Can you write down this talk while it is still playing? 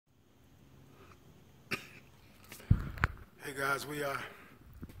guys, we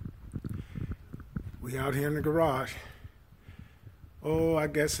out here in the garage. Oh, I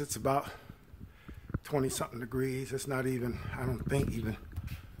guess it's about 20 something degrees. It's not even, I don't think even.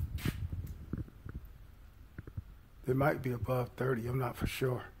 It might be above 30, I'm not for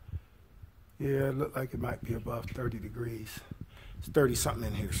sure. Yeah, it looked like it might be above 30 degrees. It's 30 something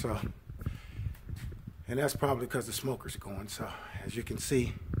in here, so. And that's probably because the smoker's going, so as you can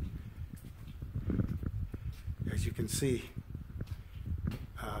see,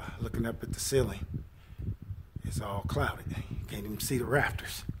 looking up at the ceiling, it's all clouded. You can't even see the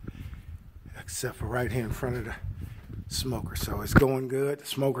rafters, except for right here in front of the smoker. So it's going good. The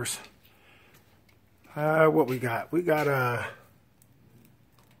smokers, what we got? We got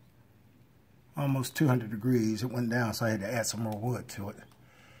almost 200 degrees. It went down, so I had to add some more wood to it.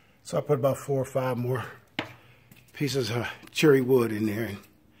 So I put about 4 or 5 more pieces of cherry wood in there. And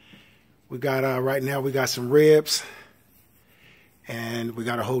we got, right now we got some ribs, and we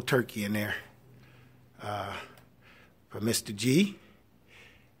got a whole turkey in there for Mr. G.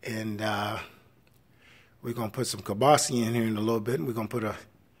 And we're going to put some kielbasa in here in a little bit, and we're going to put a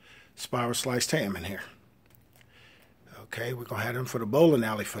spiral sliced ham in here. Okay, we're going to have them for the bowling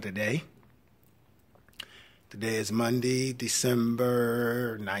alley for today. Today is Monday,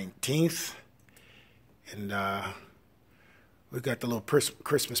 December 19th. And we got the little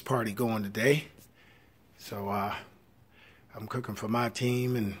Christmas party going today. So I'm cooking for my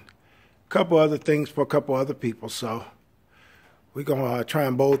team and a couple other things for a couple other people. So we're going to try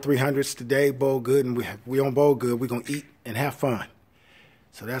and bowl 300s today, bowl good. And we don't bowl good, we're going to eat and have fun.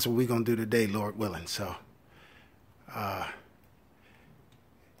 So that's what we're going to do today, Lord willing. So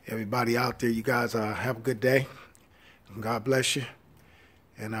everybody out there, you guys have a good day. God bless you.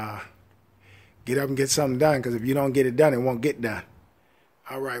 And get up and get something done, because if you don't get it done, it won't get done.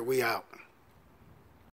 All right, we out.